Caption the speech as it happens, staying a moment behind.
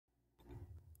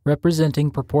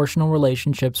representing proportional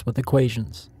relationships with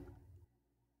equations.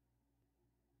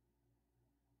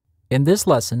 In this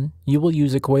lesson, you will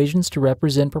use equations to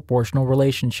represent proportional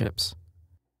relationships.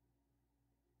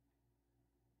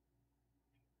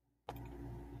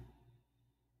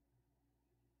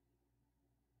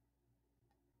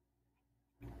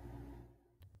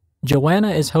 Joanna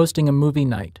is hosting a movie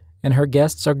night, and her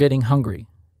guests are getting hungry.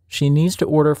 She needs to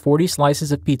order 40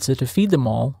 slices of pizza to feed them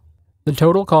all. The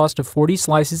total cost of 40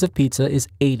 slices of pizza is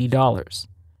 $80.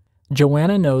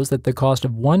 Joanna knows that the cost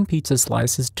of one pizza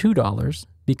slice is $2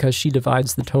 because she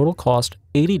divides the total cost,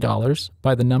 $80,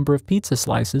 by the number of pizza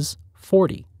slices,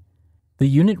 40. The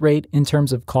unit rate in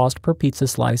terms of cost per pizza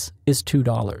slice is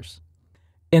 $2.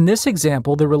 In this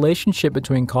example, the relationship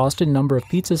between cost and number of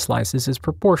pizza slices is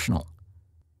proportional.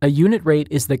 A unit rate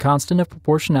is the constant of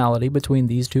proportionality between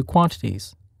these two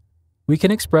quantities. We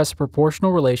can express a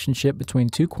proportional relationship between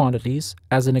two quantities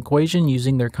as an equation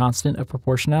using their constant of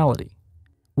proportionality.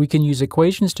 We can use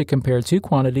equations to compare two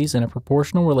quantities in a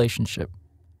proportional relationship.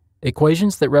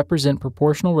 Equations that represent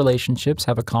proportional relationships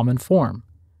have a common form.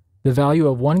 The value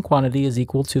of one quantity is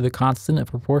equal to the constant of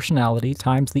proportionality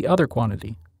times the other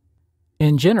quantity.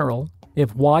 In general,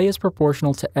 if y is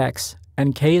proportional to x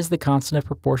and k is the constant of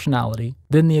proportionality,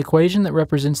 then the equation that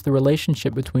represents the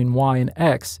relationship between y and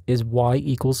x is y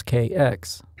equals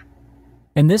kx.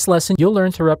 In this lesson, you'll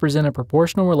learn to represent a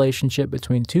proportional relationship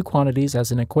between two quantities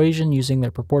as an equation using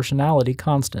their proportionality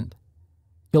constant.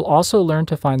 You'll also learn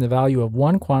to find the value of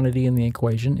one quantity in the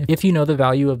equation if you know the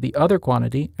value of the other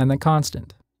quantity and the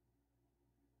constant.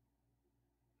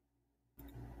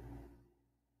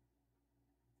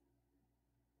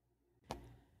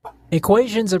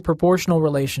 Equations of proportional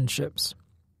relationships.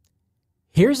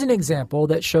 Here's an example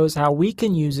that shows how we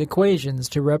can use equations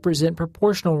to represent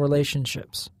proportional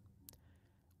relationships.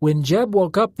 When Jeb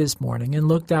woke up this morning and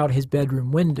looked out his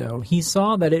bedroom window, he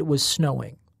saw that it was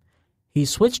snowing. He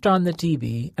switched on the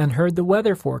TV and heard the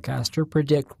weather forecaster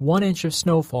predict 1 inch of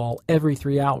snowfall every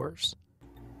 3 hours.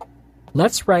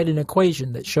 Let's write an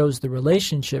equation that shows the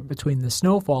relationship between the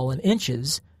snowfall in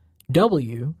inches,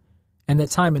 W, and the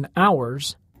time in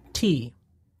hours, T.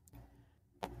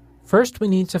 First, we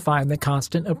need to find the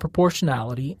constant of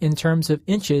proportionality in terms of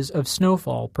inches of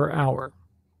snowfall per hour.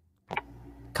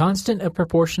 Constant of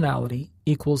proportionality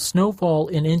equals snowfall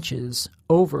in inches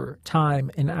over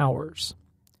time in hours,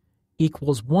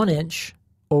 equals 1 inch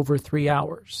over 3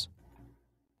 hours.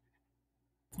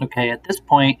 Okay, at this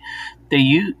point, they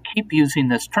keep using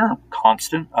this term,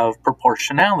 constant of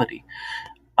proportionality.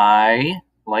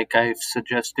 Like I've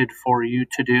suggested for you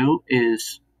to do,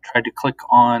 is try to click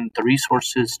on the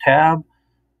Resources tab,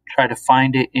 try to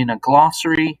find it in a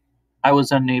glossary. I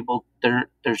was unable,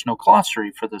 there's no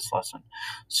glossary for this lesson.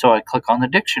 So I click on the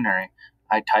dictionary.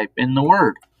 I type in the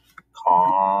word,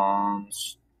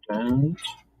 constant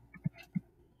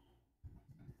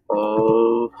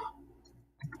of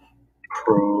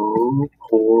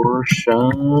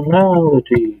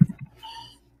proportionality.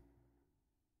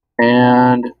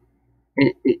 And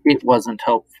it wasn't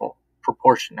helpful.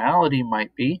 Proportionality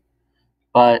might be,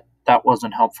 but that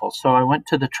wasn't helpful. So I went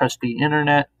to the trusty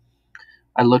internet.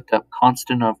 I looked up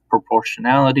constant of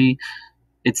proportionality.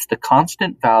 It's the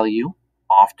constant value,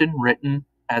 often written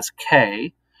as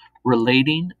K,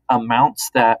 relating amounts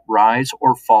that rise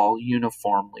or fall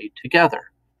uniformly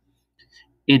together.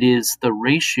 It is the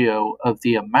ratio of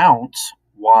the amounts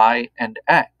y and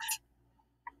x.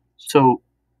 So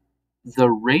the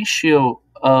ratio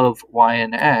of y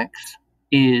and x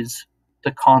is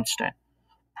the constant.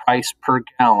 Price per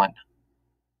gallon,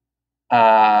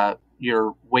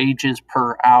 your wages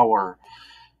per hour,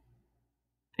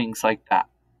 things like that.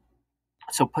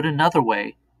 So put another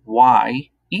way, y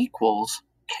equals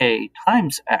k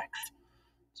times x.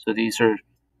 So these are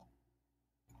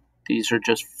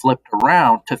just flipped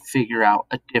around to figure out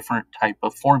a different type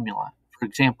of formula. For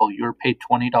example, you're paid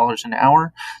 $20 an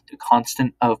hour. The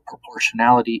constant of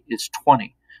proportionality is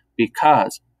 20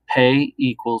 because pay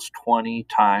equals 20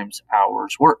 times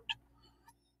hours worked.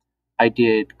 I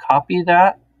did copy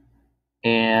that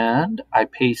and I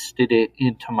pasted it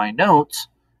into my notes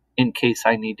in case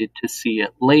I needed to see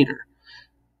it later.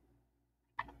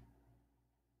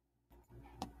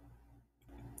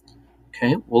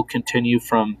 Okay, we'll continue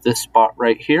from this spot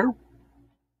right here.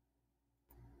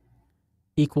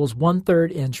 Equals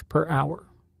 1/3 inch per hour.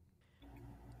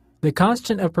 The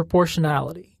constant of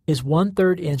proportionality is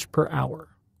 1/3 inch per hour,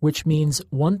 which means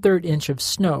 1/3 inch of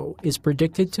snow is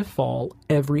predicted to fall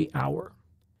every hour.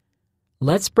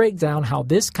 Let's break down how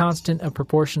this constant of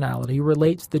proportionality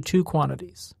relates the two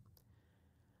quantities.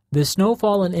 The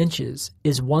snowfall in inches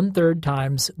is 1/3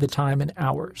 times the time in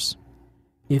hours.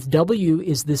 If W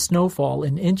is the snowfall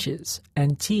in inches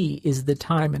and T is the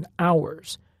time in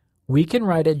hours, we can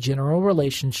write a general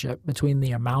relationship between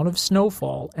the amount of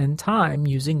snowfall and time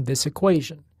using this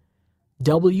equation.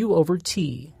 W over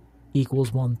T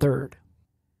equals 1/3.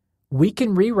 We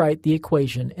can rewrite the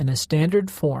equation in a standard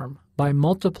form by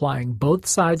multiplying both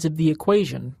sides of the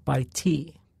equation by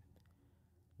T.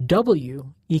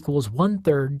 W equals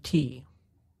 1/3 T.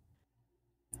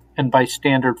 And by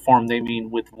standard form, they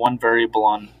mean with one variable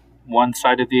on one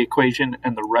side of the equation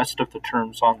and the rest of the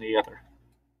terms on the other.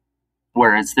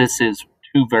 Whereas this is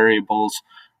two variables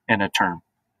and a term.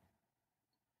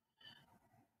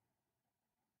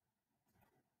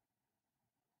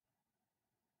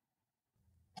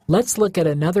 Let's look at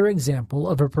another example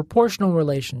of a proportional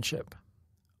relationship.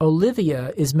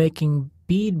 Olivia is making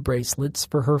bead bracelets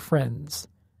for her friends.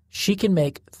 She can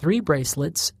make 3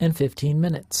 bracelets in 15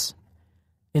 minutes.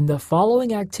 In the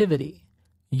following activity,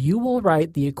 you will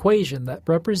write the equation that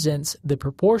represents the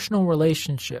proportional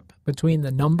relationship between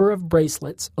the number of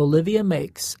bracelets Olivia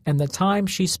makes and the time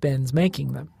she spends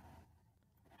making them.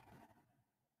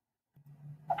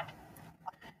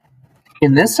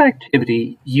 In this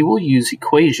activity, you will use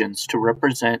equations to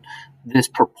represent this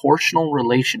proportional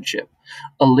relationship.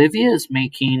 Olivia is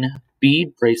making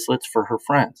bead bracelets for her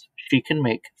friends. She can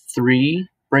make 3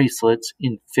 bracelets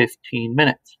in 15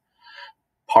 minutes.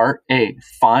 Part A,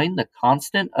 find the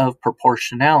constant of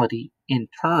proportionality in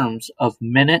terms of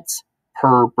minutes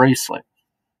per bracelet.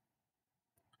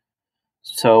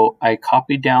 So I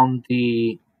copied down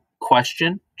the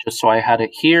question just so I had it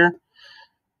here.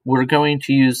 We're going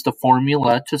to use the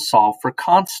formula to solve for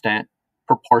constant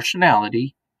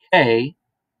proportionality. K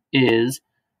is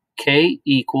K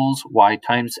equals Y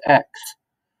times X.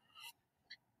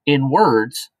 In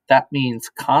words, that means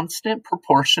constant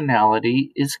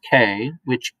proportionality is K,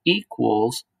 which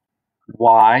equals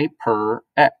Y per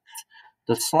X.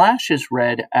 The slash is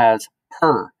read as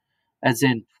per, as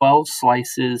in 12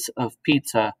 slices of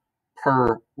pizza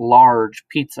per large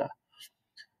pizza.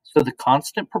 So the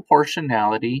constant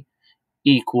proportionality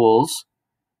equals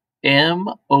M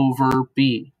over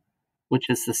B, which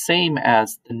is the same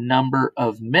as the number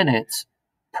of minutes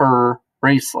per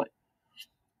bracelet.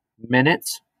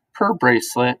 Minutes per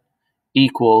bracelet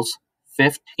equals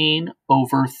 15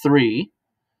 over 3,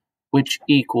 which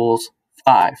equals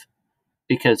 5,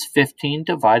 because 15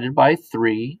 divided by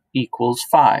 3 equals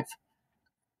 5,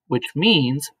 which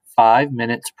means 5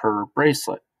 minutes per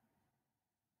bracelet.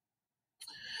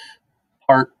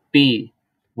 Part B.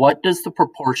 What does the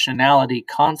proportionality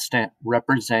constant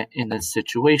represent in this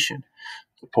situation?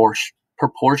 The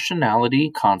proportionality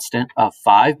constant of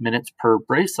 5 minutes per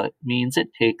bracelet means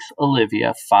it takes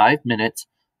Olivia 5 minutes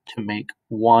to make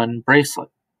one bracelet.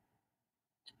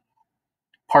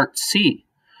 Part C.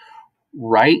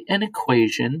 Write an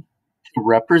equation to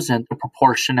represent the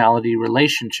proportionality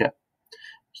relationship.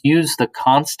 Use the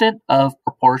constant of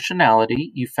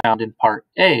proportionality you found in Part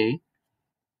A.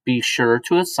 Be sure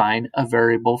to assign a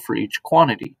variable for each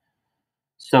quantity.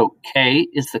 So K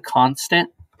is the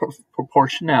constant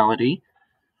proportionality,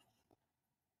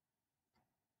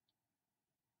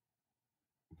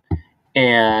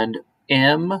 and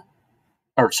K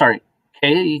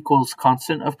equals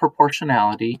constant of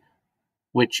proportionality,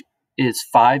 which is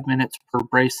 5 minutes per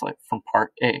bracelet from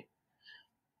Part A.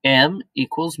 M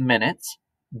equals minutes,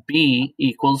 B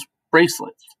equals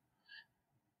bracelets.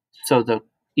 So the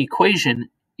equation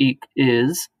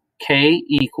is K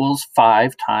equals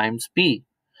 5 times B.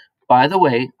 By the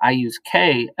way, I use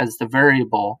K as the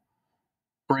variable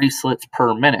bracelets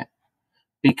per minute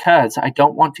because I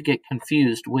don't want to get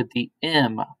confused with the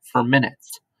M for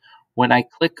minutes. When I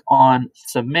click on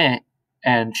submit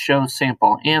and show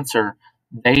sample answer,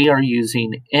 they are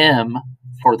using M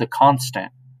for the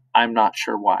constant. I'm not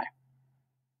sure why.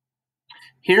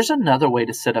 Here's another way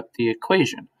to set up the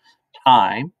equation.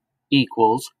 Time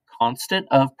equals constant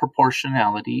of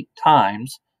proportionality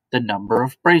times the number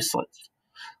of bracelets,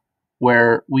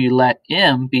 where we let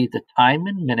M be the time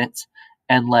in minutes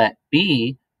and let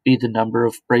B be the number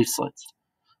of bracelets.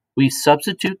 We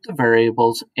substitute the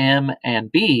variables M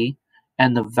and B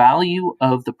and the value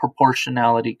of the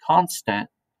proportionality constant,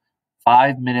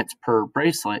 5 minutes per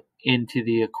bracelet, into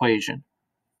the equation.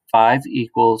 M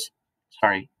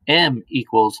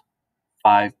equals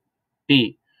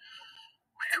 5B.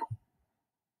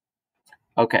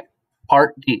 Okay,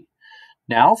 part D.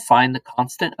 Now find the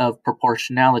constant of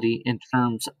proportionality in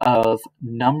terms of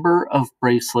number of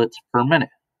bracelets per minute.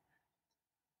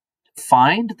 To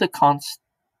find the constant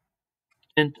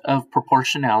of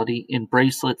proportionality in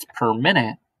bracelets per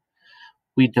minute,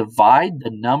 we divide the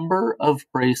number of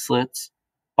bracelets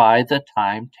by the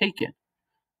time taken.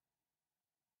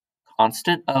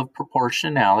 constant of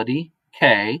proportionality,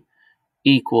 K,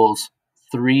 equals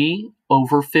 3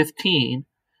 over 15,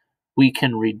 we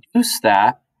can reduce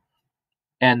that,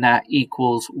 and that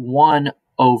equals 1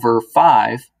 over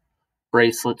 5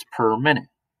 bracelets per minute.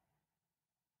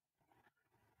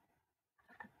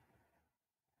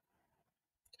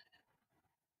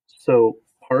 So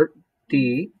part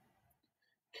D,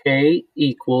 K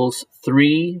equals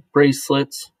 3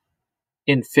 bracelets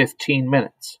in 15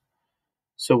 minutes.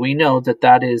 So we know that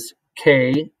that is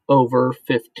K over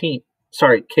 15.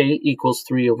 Sorry, K equals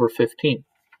 3 over 15.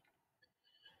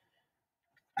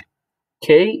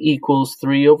 K equals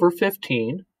 3 over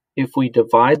 15. If we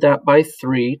divide that by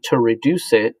 3 to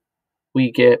reduce it,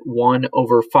 we get 1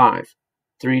 over 5.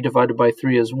 3 divided by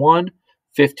 3 is 1.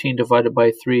 15 divided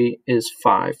by 3 is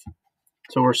 5.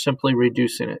 So we're simply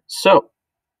reducing it. So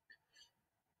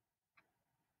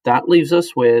that leaves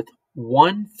us with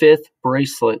 1/5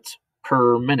 bracelets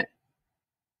per minute.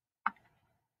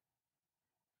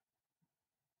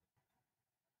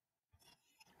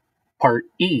 Part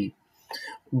E.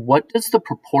 What does the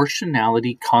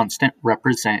proportionality constant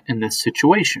represent in this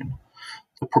situation?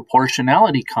 The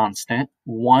proportionality constant,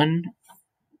 1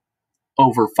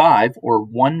 over 5, or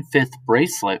 1/5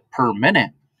 bracelet per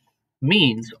minute,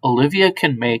 means Olivia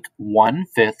can make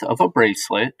 1/5 of a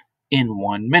bracelet in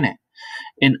 1 minute.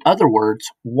 In other words,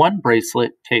 one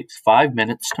bracelet takes 5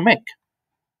 minutes to make.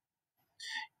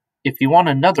 If you want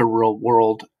another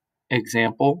real-world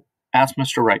example, ask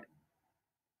Mr. Wright.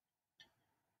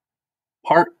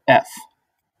 Part F.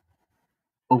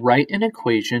 Write an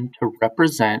equation to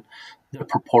represent the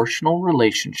proportional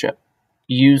relationship.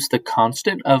 Use the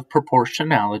constant of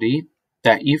proportionality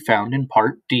that you found in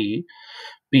Part D.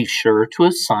 Be sure to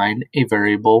assign a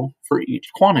variable for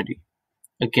each quantity.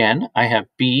 Again, I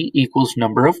have B equals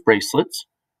number of bracelets,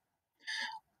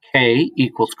 K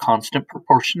equals constant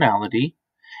proportionality,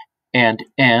 and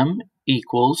M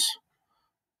equals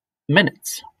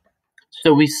minutes.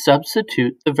 So we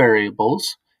substitute the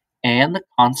variables and the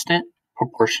constant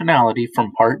proportionality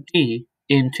from Part D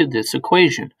into this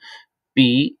equation.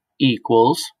 B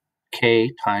equals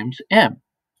K times M.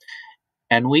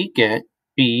 And we get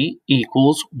B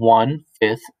equals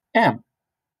 1/5 M.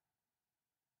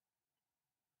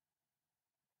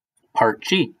 Part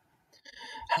G.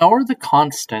 How are the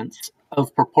constants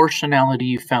of proportionality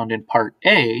you found in Part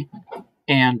A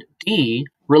and D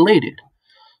related?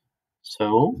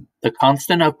 So the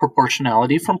constant of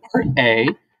proportionality from Part A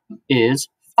is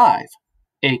 5,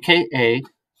 aka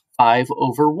 5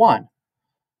 over 1.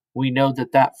 We know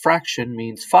that that fraction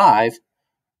means 5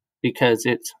 because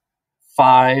it's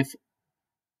 5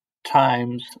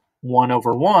 times 1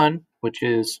 over 1, which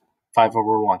is 5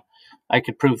 over 1. I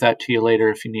could prove that to you later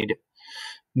if you need it.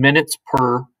 Minutes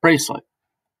per bracelet.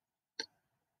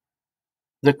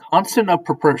 The constant of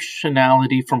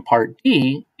proportionality from Part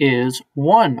D is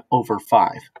 1 over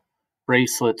 5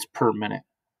 bracelets per minute.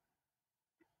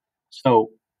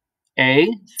 So A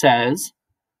says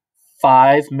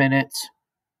 5 minutes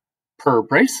per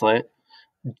bracelet.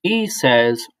 D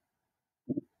says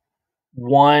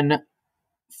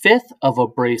 1/5 of a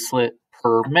bracelet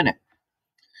per minute.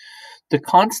 The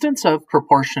constants of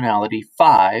proportionality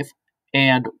 5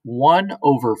 and 1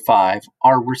 over 5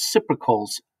 are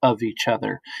reciprocals of each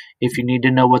other. If you need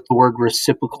to know what the word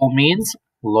reciprocal means,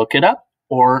 look it up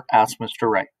or ask Mr.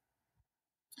 Wright.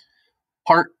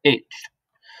 Part H.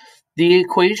 The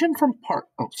equation from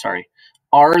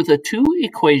are the two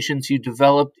equations you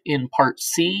developed in Part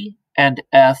C and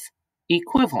F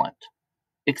equivalent?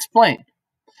 Explain.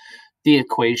 The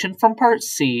equation from Part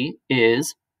C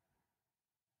is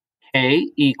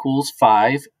K equals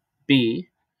 5B.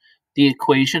 The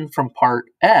equation from Part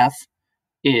F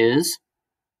is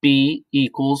B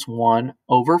equals 1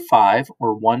 over 5,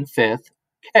 or 1/5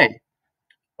 K.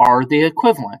 Are they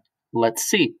equivalent? Let's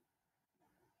see.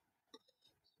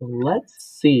 Let's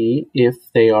see if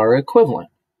they are equivalent.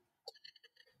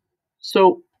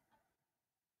 So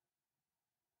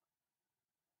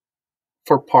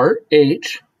for Part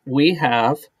H, we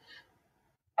have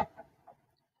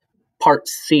Part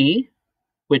C,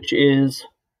 which is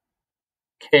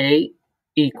K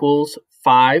equals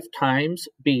 5 times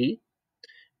B,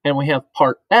 and we have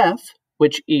Part F,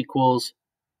 which equals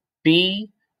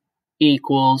B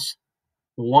equals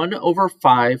 1 over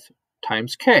 5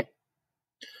 times K.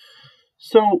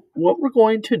 So what we're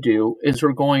going to do is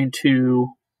we're going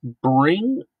to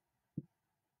bring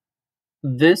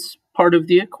this part of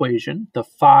the equation, the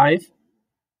 5,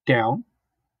 down,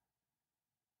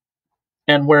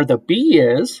 and where the B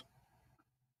is,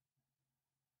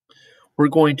 we're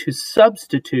going to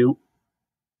substitute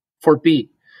for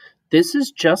B. This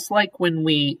is just like when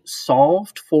we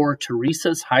solved for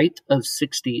Teresa's height of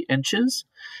 60 inches,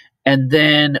 and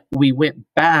then we went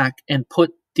back and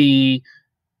put the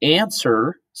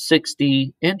answer,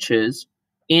 60 inches,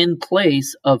 in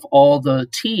place of all the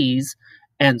t's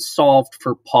and solved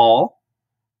for Paul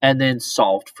and then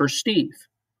solved for Steve.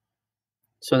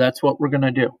 So that's what we're going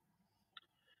to do.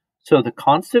 So the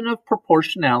constant of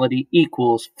proportionality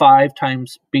equals 5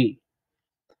 times b.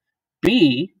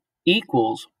 B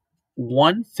equals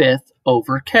 1/5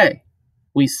 over k.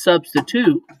 We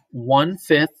substitute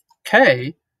 1/5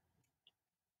 k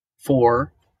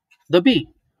for the b.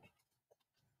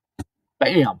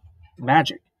 Bam!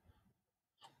 Magic.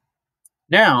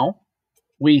 Now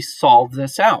we solve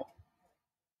this out.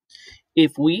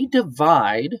 If we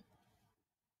divide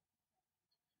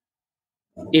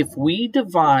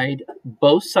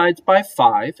both sides by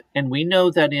 5, and we know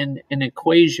that in an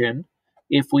equation,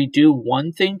 if we do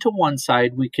one thing to one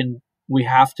side, we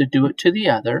have to do it to the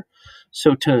other.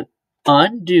 So to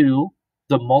undo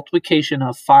the multiplication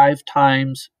of 5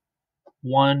 times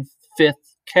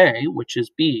 1/5 k, which is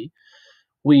b,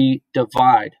 we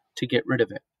divide to get rid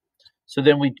of it. So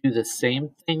then we do the same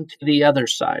thing to the other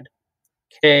side.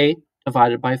 K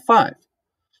divided by 5.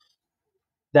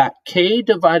 That k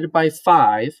divided by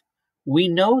 5, we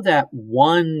know that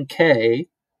 1k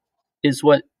is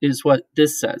what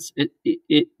this says.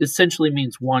 It essentially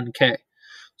means 1k.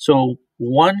 So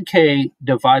 1k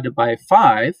divided by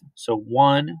 5, so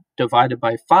 1 divided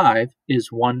by 5 is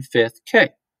 1/5 k,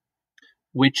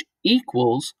 which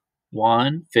equals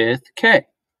 1/5 k.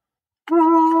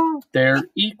 They're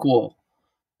equal.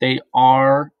 They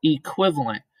are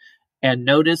equivalent. And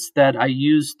notice that I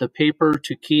used the paper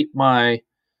to keep my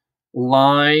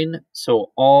line,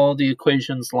 so all the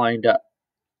equations lined up.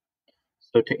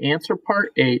 So to answer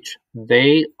part H,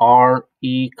 they are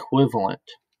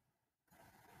equivalent.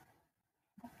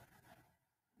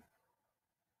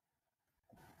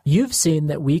 You've seen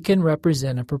that we can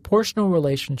represent a proportional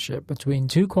relationship between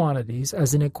two quantities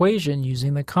as an equation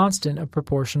using the constant of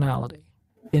proportionality.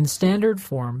 In standard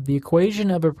form, the equation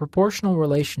of a proportional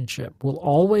relationship will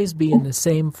always be in the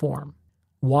same form,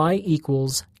 y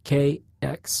equals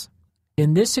kx.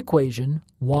 In this equation,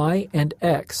 y and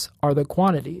x are the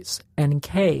quantities, and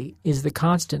k is the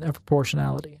constant of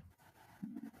proportionality.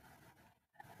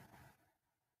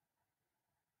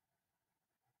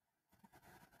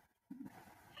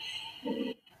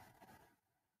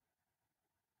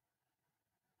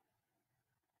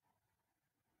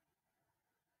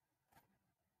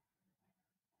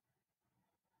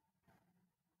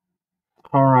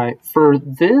 All right, for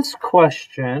this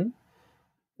question,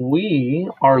 we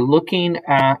are looking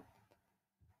at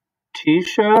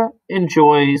Tisha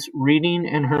enjoys reading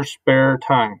in her spare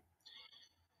time.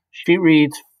 She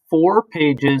reads 4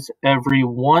 pages every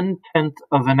 1/10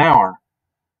 of an hour.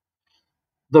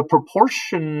 The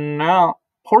proportional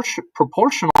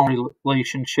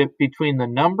relationship between the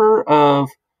number of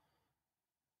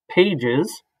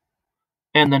pages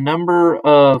and the number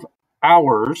of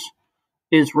hours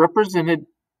is represented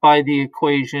by the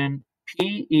equation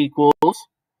P equals,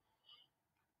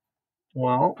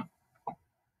 well,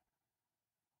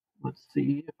 let's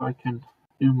see if I can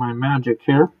do my magic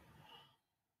here,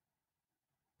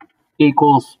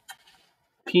 equals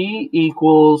P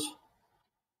equals,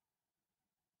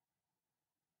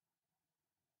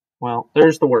 well,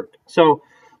 there's the word. So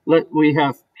we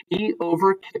have P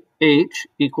over H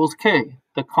equals K,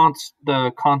 the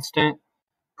constant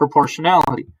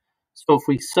proportionality. So if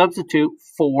we substitute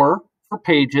 4 for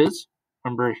pages,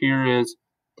 remember here is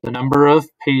the number of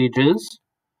pages,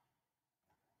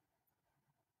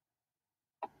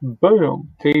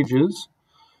 boom, pages,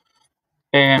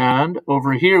 and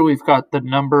over here we've got the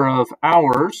number of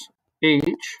hours,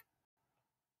 H,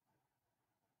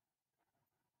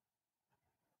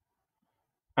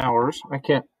 hours. I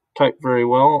can't type very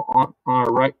well or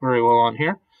write very well on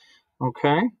here.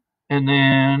 Okay, and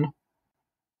then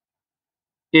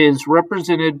is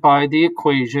represented by the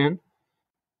equation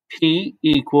P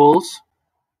equals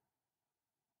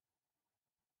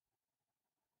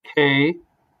K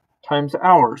times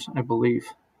hours, I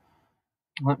believe.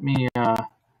 Let me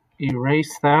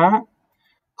erase that,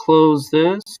 close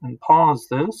this, and pause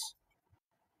this.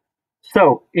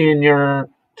 So in your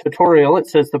tutorial, it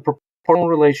says the proportional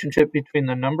relationship between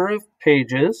the number of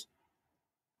pages.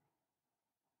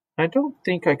 I don't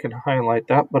think I can highlight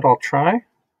that, but I'll try.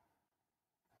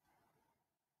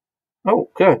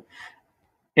 Oh, good.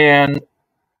 And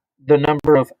the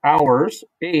number of hours,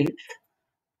 H,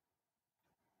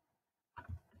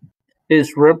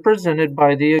 is represented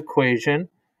by the equation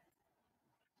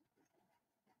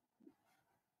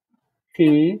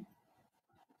P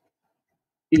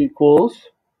equals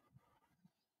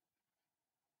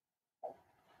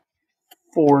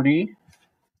 40H.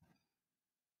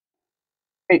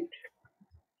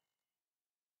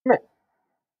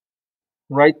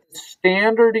 Write the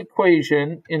standard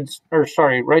equation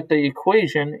write the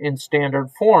equation in standard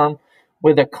form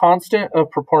with a constant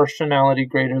of proportionality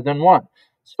greater than 1.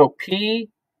 So P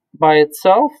by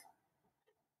itself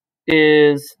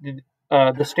is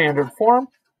the standard form.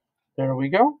 There we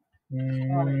go.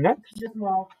 Next.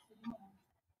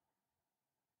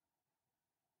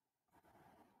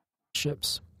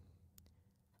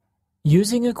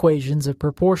 Using equations of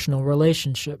proportional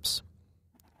relationships.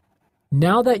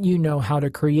 Now that you know how to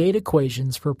create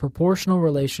equations for proportional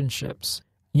relationships,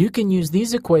 you can use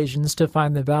these equations to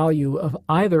find the value of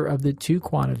either of the two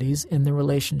quantities in the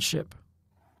relationship.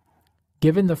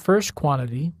 Given the first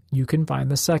quantity, you can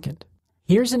find the second.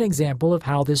 Here's an example of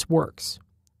how this works.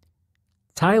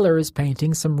 Tyler is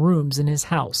painting some rooms in his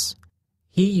house.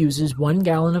 He uses 1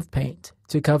 gallon of paint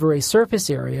to cover a surface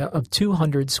area of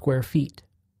 200 square feet.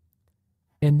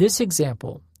 In this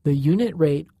example, the unit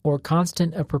rate or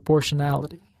constant of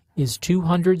proportionality is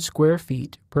 200 square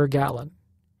feet per gallon.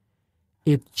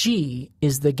 If G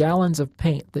is the gallons of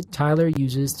paint that Tyler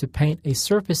uses to paint a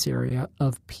surface area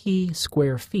of P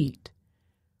square feet,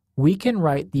 we can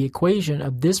write the equation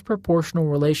of this proportional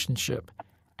relationship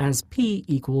as P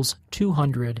equals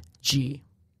 200 G.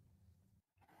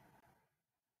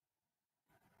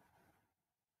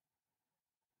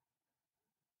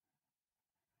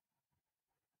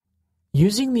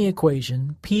 Using the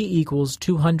equation P equals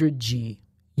 200 G,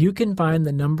 you can find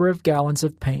the number of gallons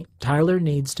of paint Tyler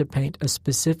needs to paint a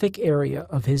specific area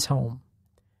of his home.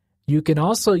 You can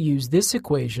also use this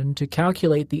equation to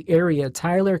calculate the area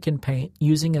Tyler can paint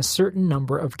using a certain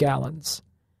number of gallons.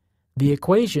 The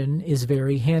equation is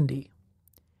very handy.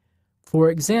 For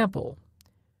example,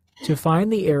 to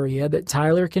find the area that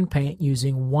Tyler can paint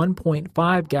using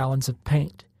 1.5 gallons of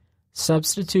paint,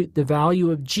 substitute the value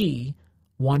of G,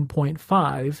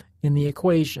 1.5, in the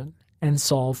equation and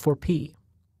solve for P.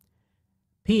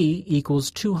 P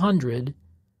equals 200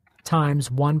 times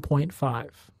 1.5.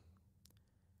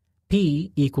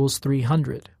 P equals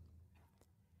 300.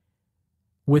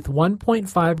 With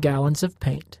 1.5 gallons of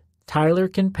paint, Tyler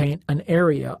can paint an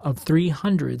area of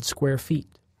 300 square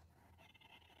feet.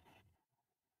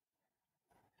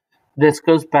 This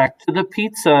goes back to the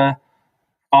pizza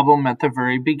problem at the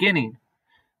very beginning.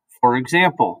 For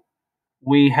example,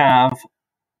 we have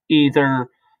either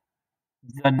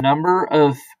the number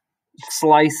of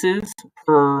slices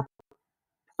per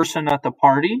person at the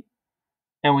party,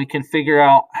 and we can figure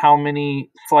out how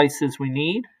many slices we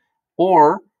need,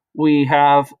 or we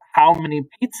have how many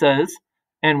pizzas,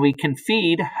 and we can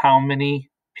feed how many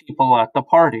people at the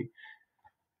party.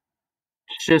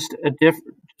 It's just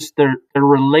the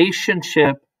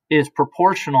relationship is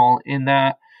proportional in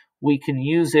that we can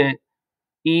use it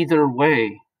either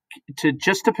way. It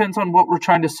just depends on what we're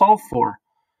trying to solve for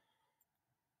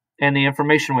and the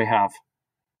information we have.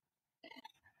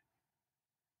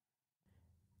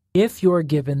 If you're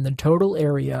given the total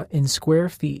area in square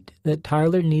feet that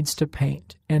Tyler needs to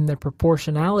paint and the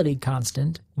proportionality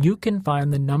constant, you can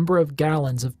find the number of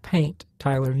gallons of paint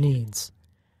Tyler needs.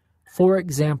 For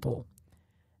example,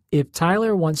 if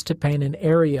Tyler wants to paint an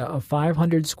area of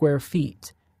 500 square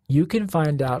feet, you can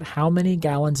find out how many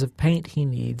gallons of paint he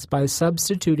needs by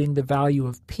substituting the value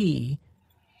of P,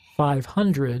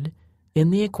 500,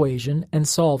 in the equation and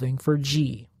solving for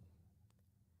G.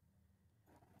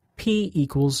 P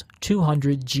equals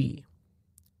 200 G.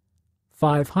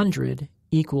 500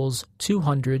 equals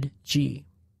 200 G.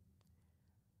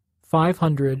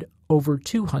 500 over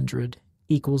 200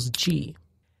 equals G.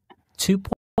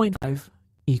 2.5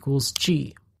 equals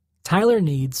G. Tyler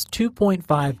needs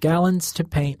 2.5 gallons to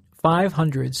paint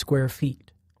 500 square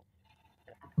feet.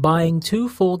 Buying 2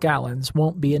 full gallons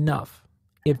won't be enough.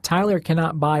 If Tyler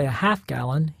cannot buy a half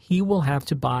gallon, he will have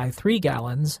to buy 3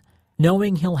 gallons,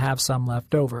 knowing he'll have some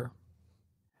left over.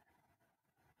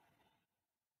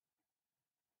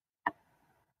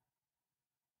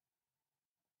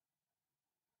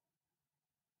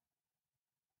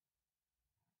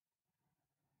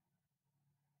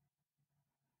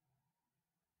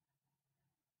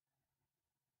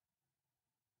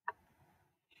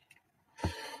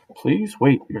 Please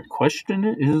wait, your question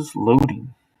is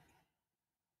loading.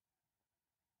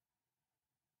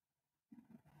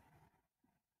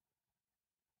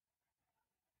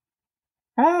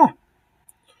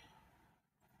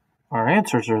 Our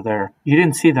answers are there. You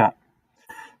didn't see that.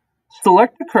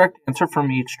 Select the correct answer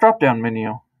from each drop-down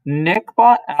menu. Nick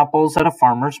bought apples at a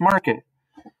farmer's market,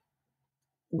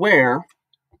 where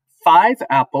 5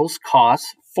 apples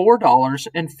cost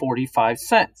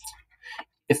 $4.45.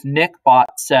 If Nick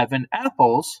bought 7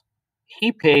 apples,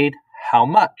 he paid how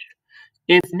much?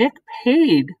 If Nick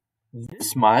paid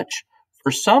this much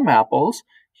for some apples,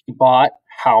 he bought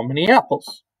how many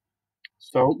apples?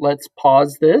 So let's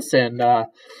pause this and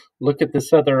look at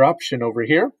this other option over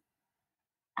here.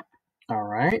 All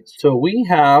right, so we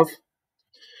have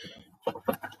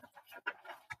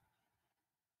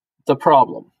the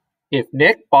problem. If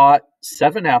Nick bought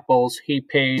 7 apples, he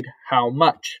paid how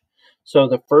much? So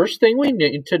the first thing we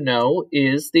need to know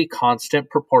is the constant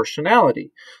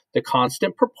proportionality. The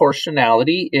constant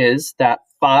proportionality is that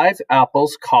 5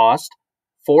 apples cost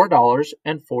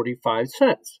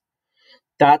 $4.45.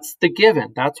 That's the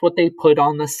given. That's what they put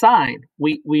on the sign.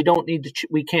 We don't need to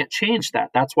we can't change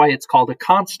that. That's why it's called a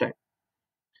constant.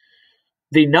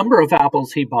 The number of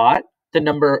apples he bought, the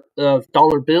number of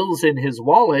dollar bills in his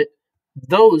wallet,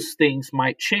 those things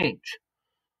might change.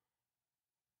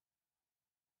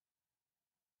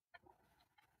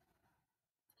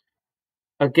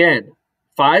 Again,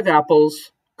 5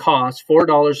 apples cost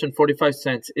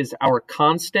 $4.45 is our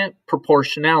constant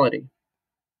proportionality.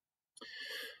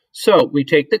 So we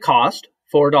take the cost,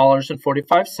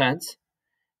 $4.45,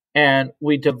 and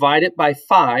we divide it by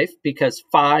 5 because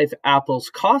 5 apples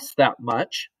cost that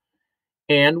much,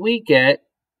 and we get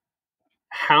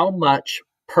how much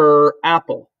per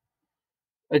apple.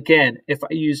 Again, if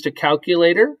I used a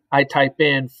calculator, I type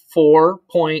in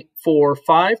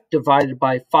 4.45 divided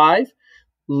by 5,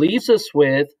 leaves us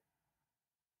with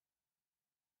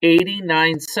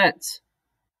 89 cents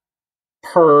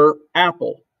per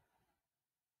apple.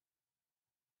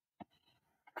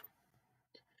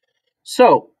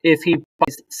 So if he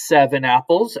buys 7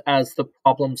 apples, as the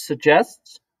problem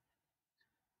suggests,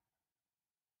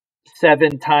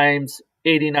 7 times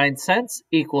 89 cents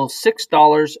equals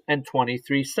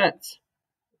 $6.23.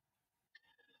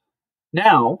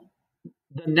 Now,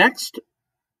 the next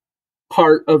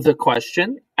part of the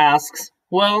question asks,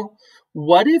 well,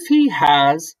 what if he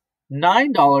has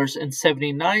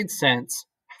 $9.79?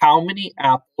 How many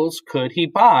apples could he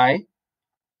buy?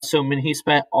 Assuming he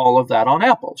spent all of that on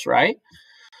apples, right?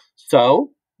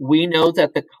 So we know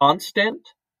that the constant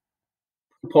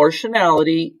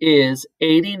proportionality is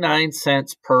 89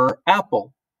 cents per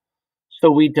apple. So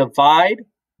we divide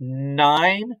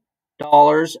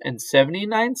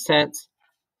 $9.79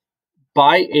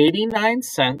 by 89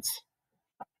 cents,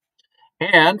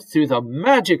 and through the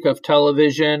magic of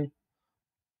television,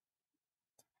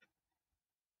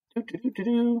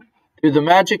 through the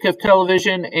magic of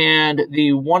television and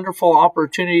the wonderful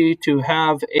opportunity to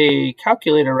have a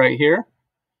calculator right here.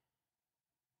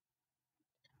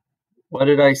 What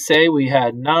did I say? We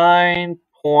had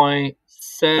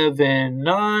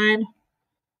 9.79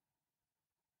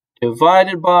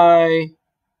 divided by,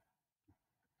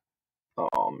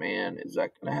 oh man, is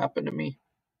that going to happen to me?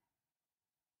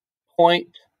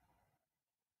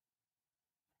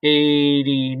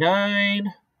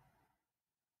 0.89.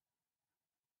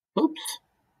 Oops,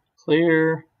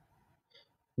 clear.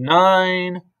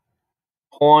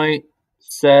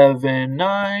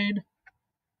 9.79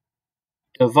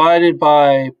 divided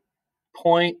by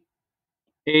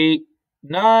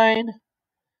 0.89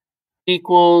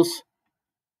 equals,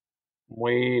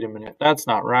 wait a minute, that's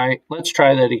not right. Let's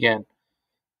try that again.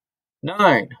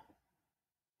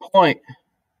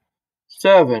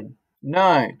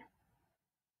 9.79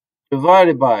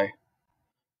 divided by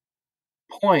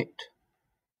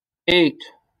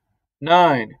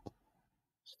 0.89.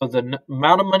 So the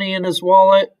amount of money in his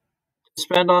wallet to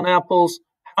spend on apples,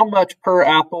 how much per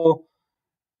apple,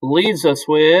 leaves us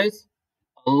with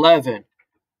 11.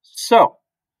 So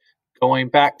going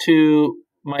back to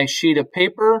my sheet of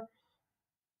paper,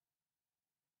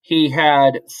 he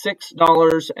had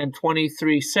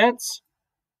 $6.23.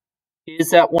 Is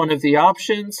that one of the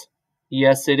options?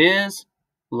 Yes, it is.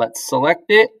 Let's select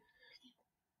it.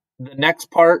 The next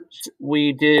part,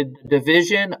 we did the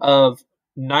division of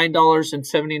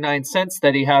 $9.79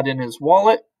 that he had in his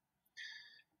wallet.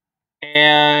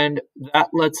 And that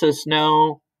lets us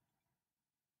know,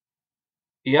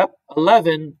 yep,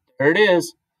 11. There it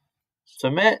is.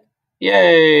 Submit.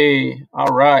 Yay.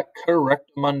 All right.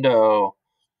 Correctamundo.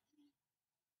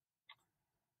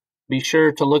 Be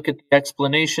sure to look at the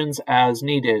explanations as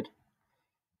needed.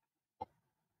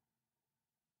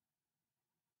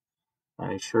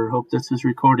 I sure hope this is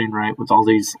recording right with all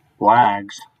these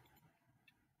lags.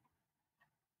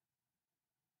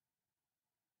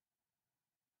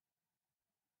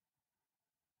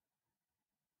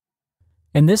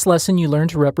 In this lesson, you learn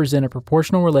to represent a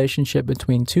proportional relationship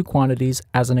between two quantities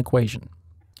as an equation.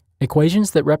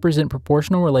 Equations that represent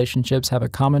proportional relationships have a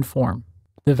common form.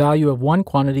 The value of one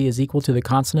quantity is equal to the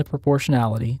constant of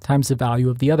proportionality times the value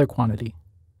of the other quantity.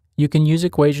 You can use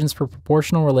equations for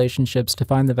proportional relationships to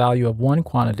find the value of one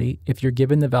quantity if you're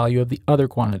given the value of the other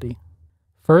quantity.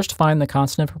 First, find the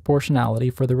constant of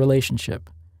proportionality for the relationship.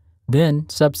 Then,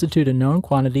 substitute a known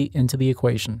quantity into the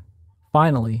equation.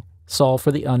 Finally, solve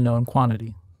for the unknown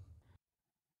quantity.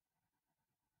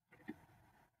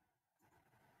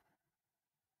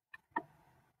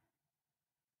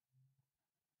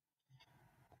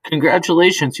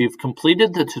 Congratulations, you've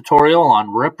completed the tutorial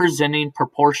on representing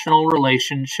proportional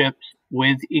relationships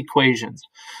with equations.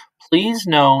 Please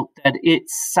note that it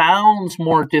sounds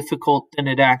more difficult than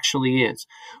it actually is.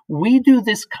 We do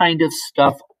this kind of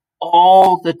stuff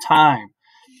all the time.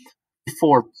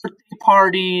 Before birthday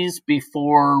parties,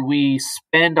 before we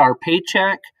spend our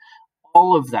paycheck,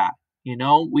 all of that. You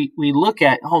know, we look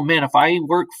at, oh man, if I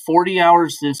work 40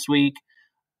 hours this week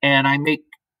and I make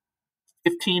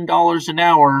 $15 an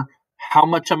hour, how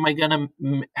much am I going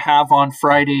to have on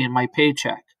Friday in my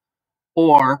paycheck?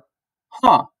 Or,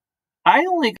 I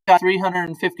only got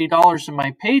 $350 in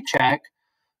my paycheck.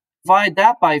 Divide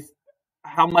that by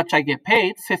how much I get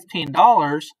paid,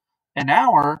 $15 an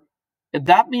hour.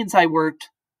 That means I worked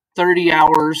 30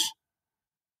 hours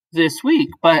this week,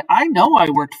 but I know I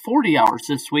worked 40 hours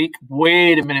this week.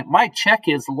 Wait a minute, my check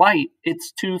is light.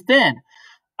 It's too thin.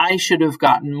 I should have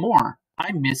gotten more.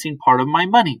 I'm missing part of my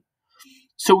money.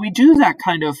 So we do that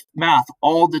kind of math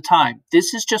all the time.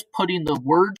 This is just putting the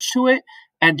words to it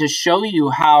and to show you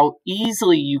how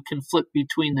easily you can flip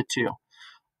between the two.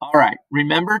 All right,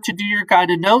 remember to do your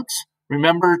guided notes.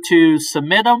 Remember to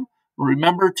submit them.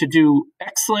 Remember to do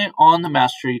excellent on the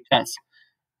mastery test.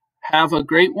 Have a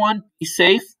great one. Be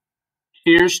safe.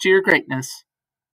 Cheers to your greatness.